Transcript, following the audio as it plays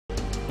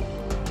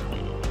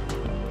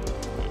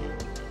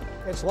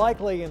It's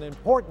likely an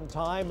important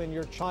time in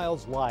your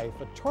child's life,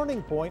 a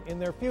turning point in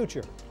their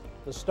future,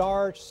 the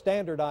STAAR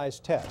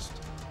standardized test.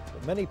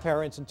 But many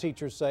parents and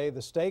teachers say the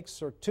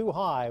stakes are too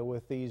high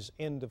with these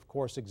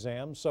end-of-course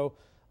exams, so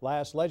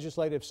last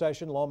legislative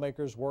session,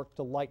 lawmakers worked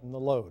to lighten the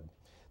load.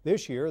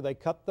 This year, they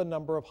cut the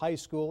number of high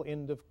school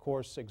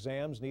end-of-course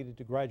exams needed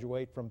to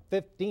graduate from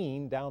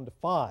 15 down to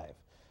 5.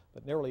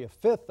 But nearly a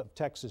fifth of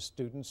Texas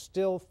students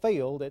still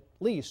failed at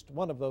least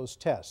one of those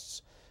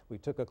tests. We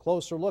took a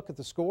closer look at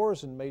the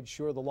scores and made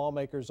sure the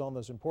lawmakers on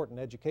those important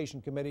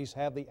education committees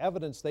have the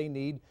evidence they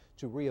need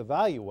to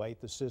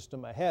reevaluate the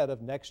system ahead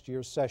of next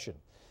year's session.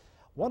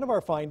 One of our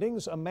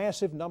findings, a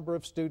massive number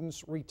of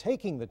students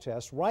retaking the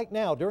test right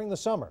now during the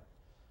summer.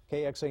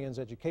 KXAN's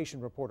education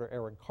reporter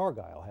Erin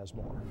Cargile has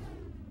more.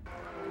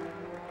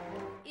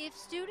 If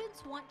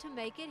students want to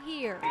make it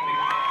here,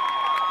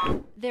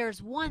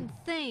 there's one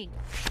thing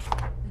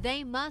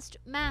they must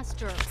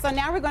master. So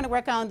now we're going to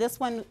work on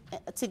this one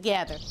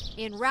together.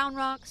 In Round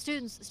Rock,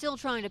 students still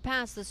trying to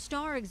pass the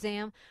STAAR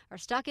exam are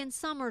stuck in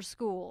summer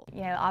school.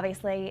 You know,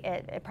 obviously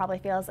it probably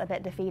feels a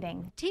bit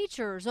defeating.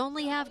 Teachers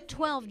only have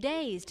 12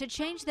 days to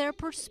change their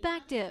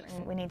perspective.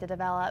 And we need to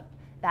develop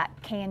that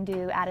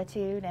can-do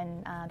attitude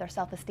and their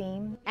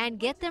self-esteem. And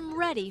get them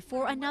ready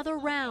for another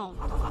round.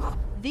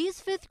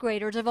 These fifth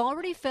graders have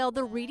already failed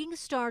the reading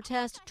STAAR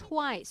test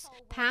twice.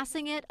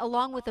 Passing it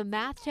along with the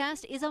math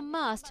test is a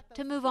must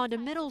to move on to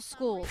middle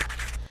school.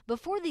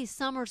 Before these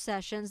summer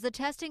sessions, the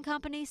testing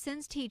company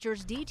sends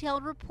teachers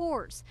detailed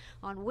reports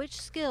on which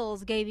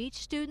skills gave each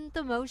student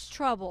the most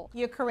trouble.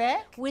 You're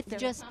correct. With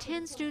just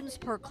 10 students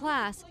per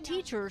class,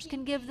 teachers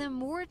can give them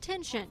more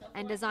attention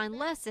and design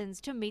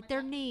lessons to meet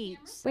their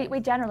needs.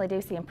 We generally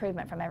do see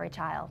improvement from every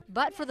child.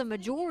 But for the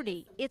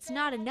majority, it's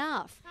not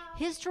enough.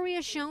 History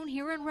has shown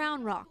here in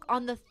Round Rock,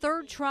 on the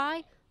third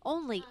try,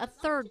 only a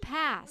third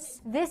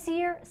pass. This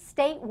year,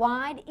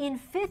 statewide in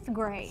fifth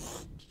grade,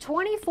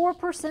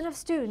 24% of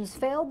students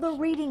failed the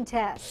reading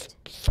test.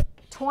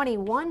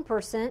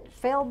 21%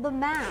 failed the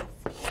math.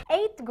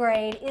 Eighth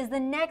grade is the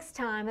next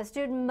time a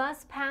student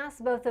must pass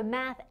both the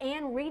math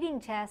and reading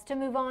test to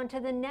move on to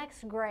the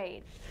next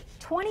grade.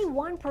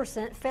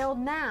 21% failed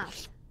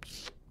math.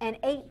 And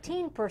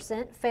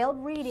 18%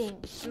 failed reading.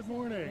 Good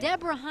morning.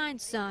 Deborah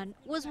Hines' son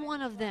was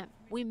one of them.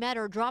 We met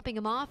her dropping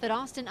him off at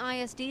Austin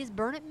ISD's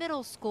Burnett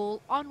Middle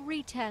School on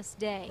retest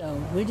day.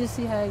 So we just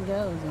see how it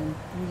goes and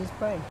we just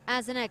pray.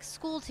 As an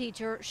ex-school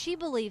teacher, she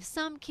believes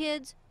some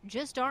kids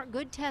just aren't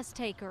good test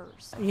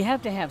takers. You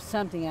have to have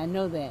something, I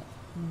know that,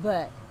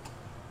 but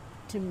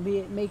to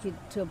make it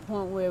to a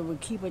point where it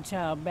would keep a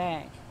child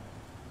back,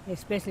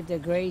 especially if their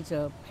grades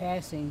are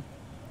passing,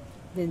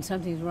 then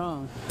something's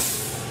wrong.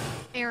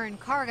 Erin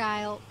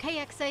Cargile,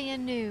 KXAN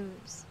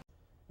News.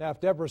 Now, if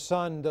Deborah's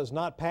son does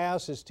not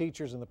pass, his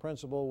teachers and the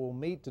principal will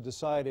meet to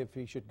decide if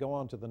he should go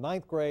on to the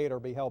 9th grade or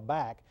be held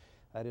back.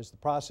 That is the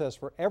process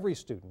for every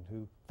student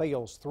who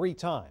fails 3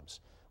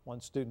 times.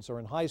 Once students are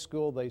in high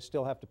school, they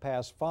still have to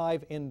pass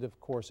 5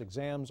 end-of-course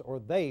exams or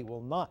they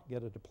will not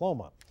get a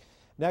diploma.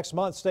 Next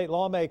month, state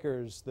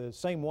lawmakers, the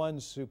same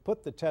ones who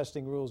put the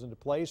testing rules into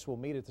place, will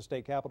meet at the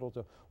state capitol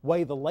to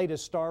weigh the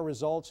latest STAAR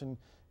results and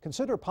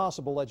consider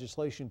possible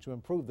legislation to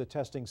improve the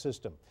testing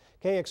system.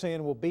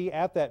 KXAN will be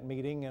at that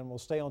meeting and will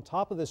stay on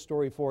top of this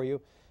story for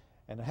you.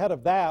 And ahead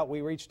of that,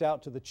 we reached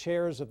out to the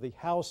chairs of the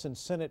House and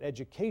Senate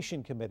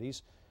Education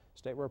Committees.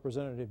 State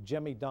Representative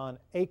Jimmy Don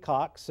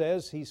Aycock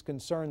says he's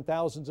concerned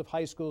thousands of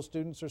high school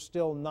students are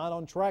still not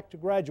on track to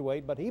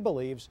graduate, but he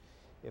believes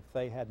if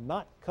they had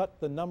not cut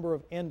the number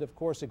of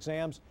end-of-course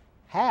exams,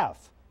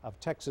 half of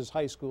Texas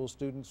high school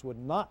students would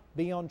not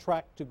be on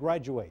track to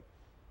graduate.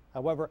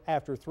 However,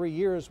 after 3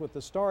 years with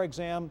the STAAR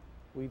exam,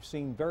 we've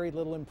seen very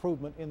little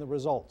improvement in the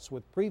results.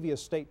 With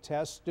previous state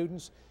tests,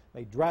 students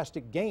made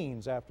drastic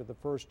gains after the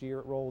first year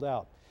it rolled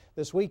out.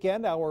 This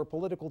weekend, our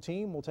political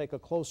team will take a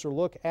closer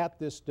look at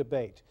this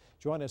debate.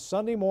 Join us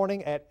Sunday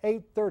morning at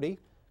 8:30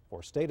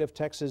 for State of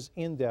Texas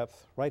In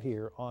Depth right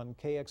here on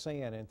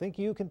KXAN. And think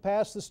you can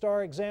pass the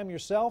STAAR exam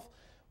yourself?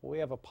 Well, we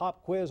have a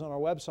pop quiz on our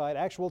website,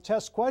 actual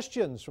test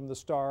questions from the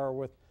STAAR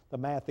with the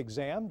math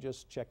exam.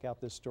 Just check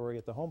out this story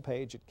at the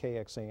homepage at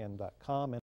kxan.com.